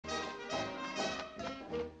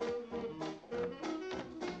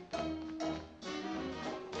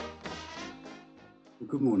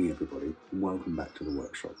Good morning everybody and welcome back to the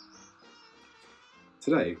workshop.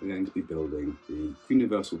 Today we're going to be building the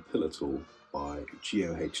Universal Pillar Tool by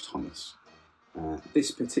G.O.H. Thomas.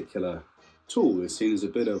 This particular tool is seen as a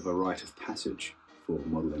bit of a rite of passage for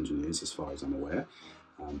model engineers as far as I'm aware,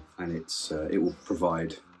 and it will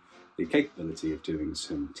provide the capability of doing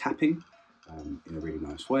some tapping in a really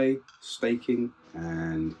nice way, staking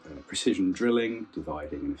and precision drilling,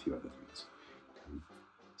 dividing and a few other things.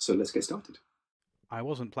 So let's get started. I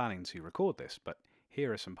wasn't planning to record this, but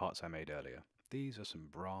here are some parts I made earlier. These are some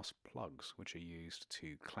brass plugs which are used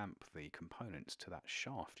to clamp the components to that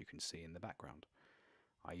shaft you can see in the background.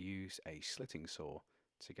 I used a slitting saw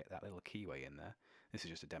to get that little keyway in there. This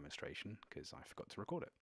is just a demonstration because I forgot to record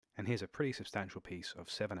it. And here's a pretty substantial piece of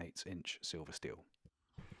 7/8 inch silver steel.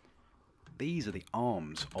 These are the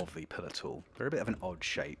arms of the pillar tool. They're a bit of an odd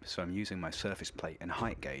shape, so I'm using my surface plate and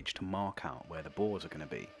height gauge to mark out where the bores are going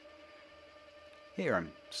to be. Here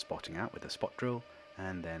I'm spotting out with a spot drill,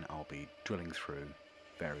 and then I'll be drilling through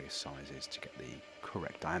various sizes to get the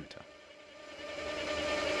correct diameter.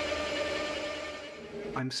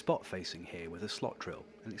 I'm spot facing here with a slot drill,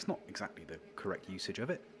 and it's not exactly the correct usage of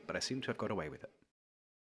it, but I seem to have got away with it.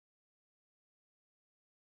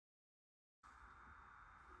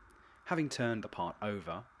 Having turned the part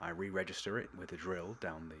over, I re-register it with a drill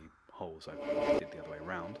down the holes I did the other way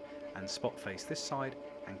around, and spot face this side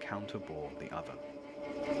and counter bore the other.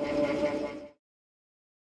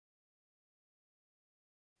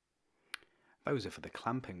 Those are for the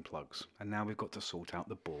clamping plugs, and now we've got to sort out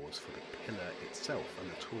the bores for the pillar itself and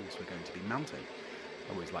the tools we're going to be mounting.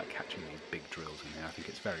 I always like catching these big drills in here. I think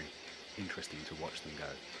it's very interesting to watch them go.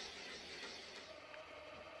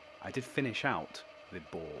 I did finish out the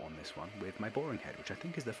bore on this one with my boring head, which I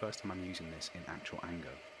think is the first time I'm using this in actual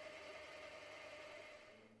anger.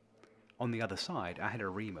 On the other side, I had a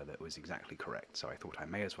reamer that was exactly correct, so I thought I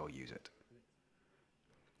may as well use it.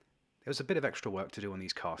 There was a bit of extra work to do on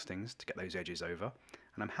these castings to get those edges over,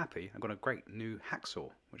 and I'm happy I've got a great new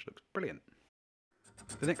hacksaw, which looks brilliant.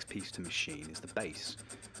 The next piece to machine is the base.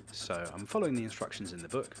 So I'm following the instructions in the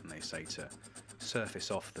book, and they say to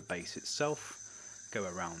surface off the base itself, go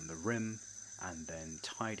around the rim, and then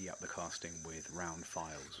tidy up the casting with round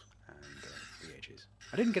files and the edges.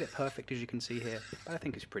 I didn't get it perfect as you can see here, but I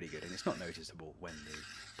think it's pretty good, and it's not noticeable when the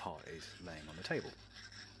part is laying on the table.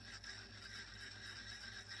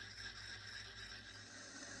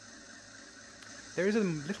 There is a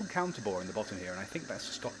little counter bore in the bottom here, and I think that's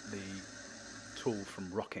to stop the tool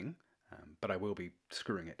from rocking, but I will be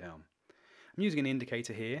screwing it down. I'm using an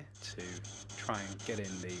indicator here to try and get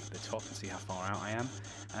in the top and see how far out I am,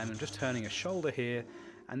 and I'm just turning a shoulder here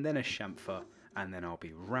and then a chamfer, and then I'll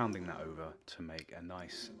be rounding that over to make a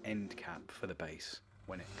nice end cap for the base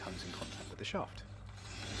when it comes in contact with the shaft.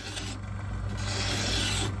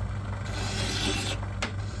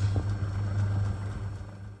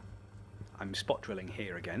 I'm spot drilling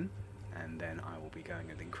here again, and then I will be going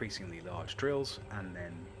with increasingly large drills and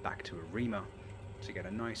then back to a reamer to get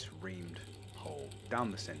a nice reamed hole down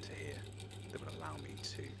the centre here that would allow me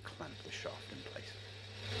to clamp the shaft in place.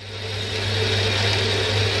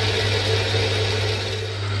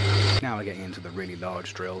 Now we're getting into the really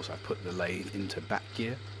large drills. I've put the lathe into back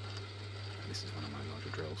gear. This is one of my larger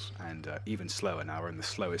drills, and even slower now. We're in the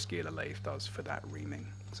slowest gear the lathe does for that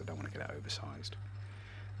reaming, because I don't want to get it oversized.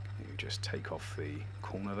 You just take off the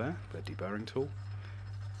corner there with a deburring tool,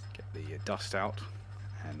 get the dust out,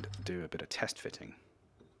 and do a bit of test fitting.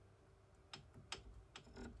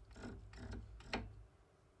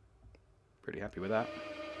 Pretty happy with that.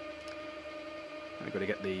 We've got to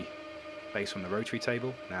get the base on the rotary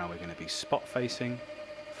table. Now we're going to be spot facing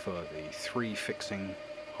for the 3 fixing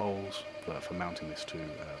holes for mounting this to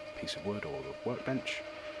a piece of wood or the workbench,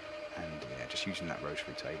 and yeah, just using that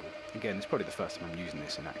rotary table. Again, it's probably the first time I'm using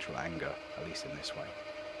this in actual anger, at least in this way.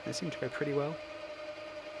 And it seemed to go pretty well.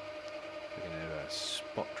 We're going to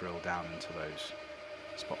spot drill down into those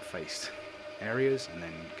spot faced areas and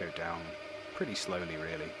then go down pretty slowly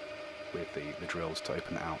really with the drills to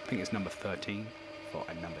open it out. I think it's number 13 for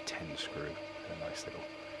a number 10 screw. A nice little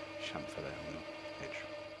chamfer there on the edge.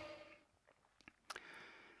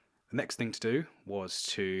 The next thing to do was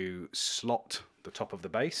to slot the top of the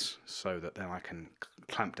base so that then I can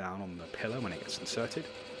clamp down on the pillar when it gets inserted.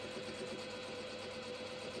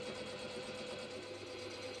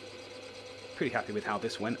 Pretty happy with how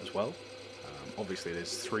this went as well. Obviously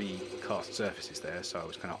there's 3 cast surfaces there, so I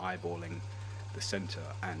was kind of eyeballing the center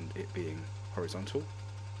and it being horizontal.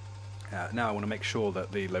 Now I want to make sure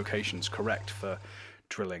that the location's correct for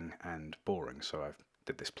drilling and boring, so I've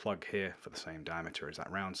did this plug here for the same diameter as that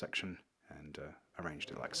round section and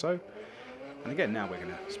arranged it like so. And again, now we're going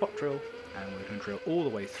to spot drill, and we're going to drill all the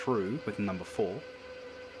way through with number 4. Which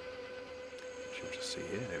you'll just see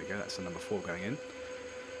here. There we go, that's the number 4 going in.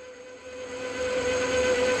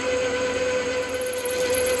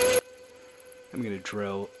 Then we're going to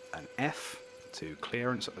drill an F to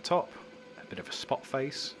clearance at the top, a bit of a spot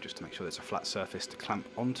face, just to make sure there's a flat surface to clamp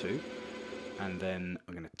onto. And then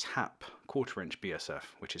I'm going to tap 1/4 inch BSF,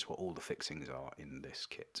 which is what all the fixings are in this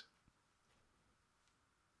kit.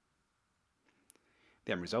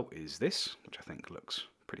 The end result is this, which I think looks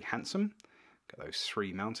pretty handsome. Got those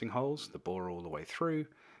 3 mounting holes, the bore all the way through,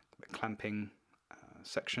 the clamping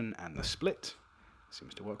section and the split.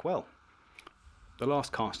 Seems to work well. The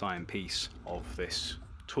last cast iron piece of this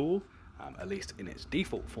tool, at least in its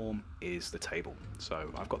default form, is the table.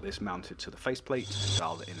 So I've got this mounted to the faceplate,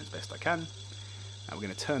 dialed it in as best I can. And we're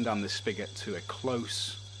going to turn down this spigot to a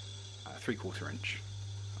close 3/4 inch.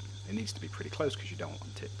 It needs to be pretty close because you don't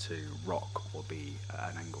want it to rock or be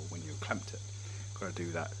at an angle when you clamped it. Got to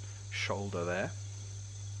do that shoulder there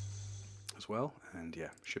as well, and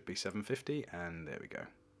yeah, should be 750, and there we go.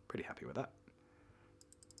 Pretty happy with that.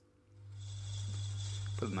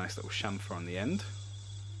 Put a nice little chamfer on the end.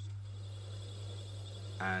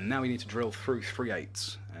 And now we need to drill through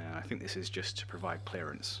 3/8. I think this is just to provide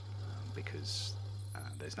clearance because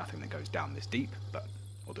there's nothing that goes down this deep, but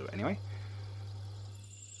we'll do it anyway.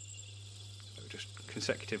 So just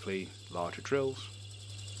consecutively larger drills.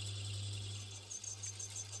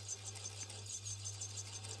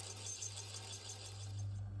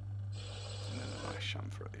 And then a nice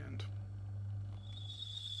chamfer at the end.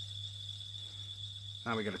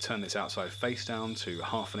 Now we're going to turn this outside face down to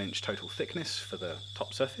 1/2 inch total thickness for the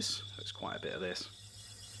top surface. There's quite a bit of this.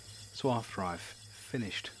 So after I've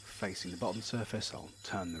finished facing the bottom surface, I'll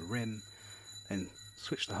turn the rim, then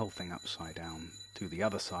switch the whole thing upside down to the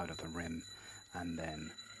other side of the rim, and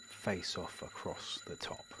then face off across the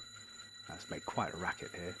top. That's made quite a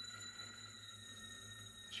racket here.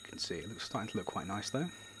 As you can see, it looks starting to look quite nice though.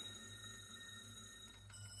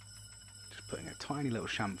 Just putting a tiny little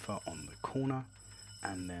chamfer on the corner.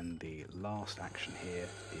 And then the last action here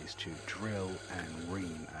is to drill and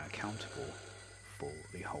ream a counterbore for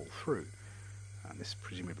the hole through. And this is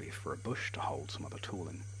presumably for a bush to hold some other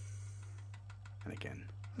tooling. And again,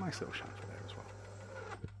 nice little chamfer there as well.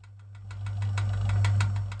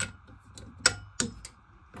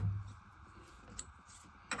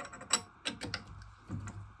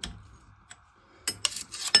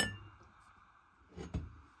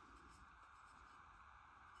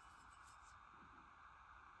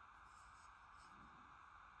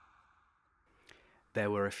 There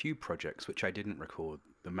were a few projects which I didn't record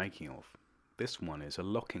the making of. This one is a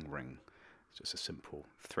locking ring. It's just a simple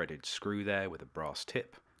threaded screw there with a brass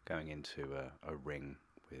tip going into a ring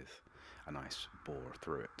with a nice bore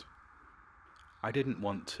through it. I didn't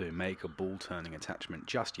want to make a ball turning attachment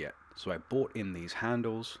just yet, so I bought in these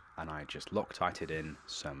handles and I just Loctited in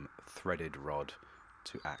some threaded rod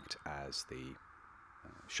to act as the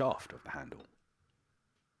shaft of the handle.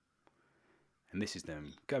 And this is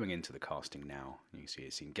them going into the casting now. You can see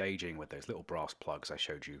it's engaging with those little brass plugs I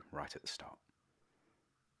showed you right at the start.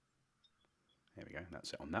 There we go,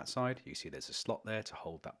 that's it on that side. You see there's a slot there to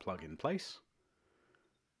hold that plug in place.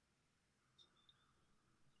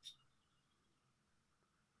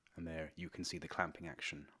 And there you can see the clamping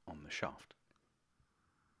action on the shaft.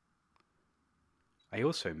 I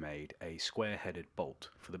also made a square-headed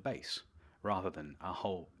bolt for the base. Rather than a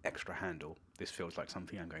whole extra handle, this feels like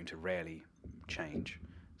something I'm going to rarely change,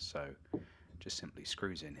 so just simply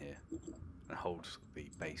screws in here and holds the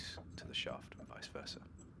base to the shaft and vice versa.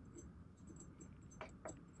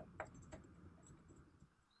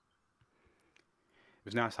 It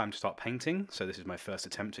was now time to start painting, so this is my first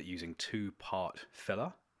attempt at using 2-part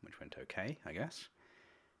filler, which went okay, I guess.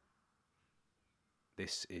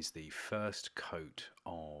 This is the first coat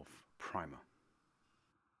of primer.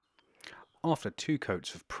 After 2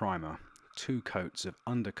 coats of primer, 2 coats of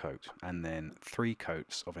undercoat, and then 3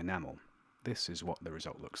 coats of enamel, this is what the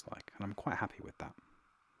result looks like, and I'm quite happy with that.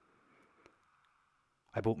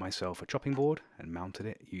 I bought myself a chopping board and mounted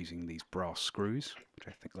it using these brass screws, which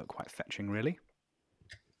I think look quite fetching really.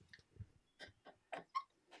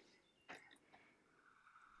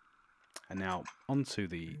 And now onto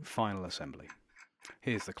the final assembly.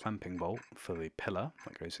 Here's the clamping bolt for the pillar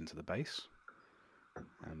that goes into the base.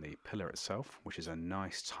 And the pillar itself, which is a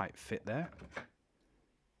nice tight fit there.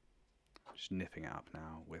 Just nipping it up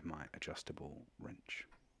now with my adjustable wrench.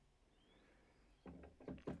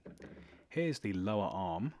 Here's the lower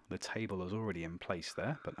arm. The table is already in place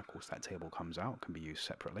there, but of course that table comes out, can be used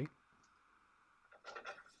separately.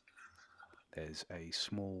 There's a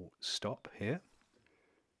small stop here,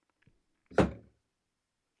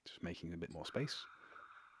 just making a bit more space.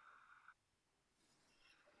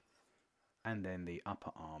 And then the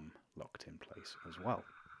upper arm locked in place as well.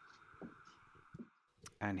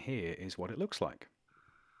 And here is what it looks like.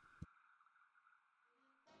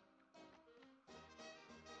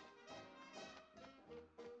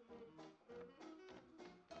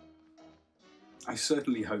 I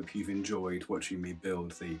certainly hope you've enjoyed watching me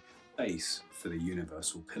build the base for the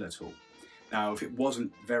universal pillar tool. Now, if it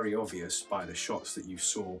wasn't very obvious by the shots that you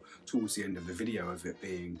saw towards the end of the video of it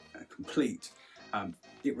being complete,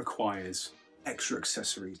 it requires extra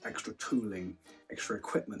accessories, extra tooling, extra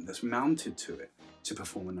equipment that's mounted to it to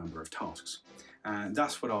perform a number of tasks. And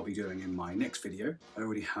that's what I'll be doing in my next video. I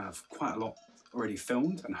already have quite a lot already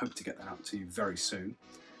filmed and hope to get that out to you very soon.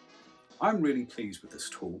 I'm really pleased with this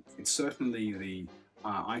tool. It's certainly the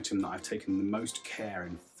item that I've taken the most care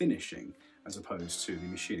in finishing as opposed to the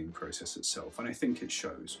machining process itself, and I think it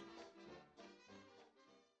shows.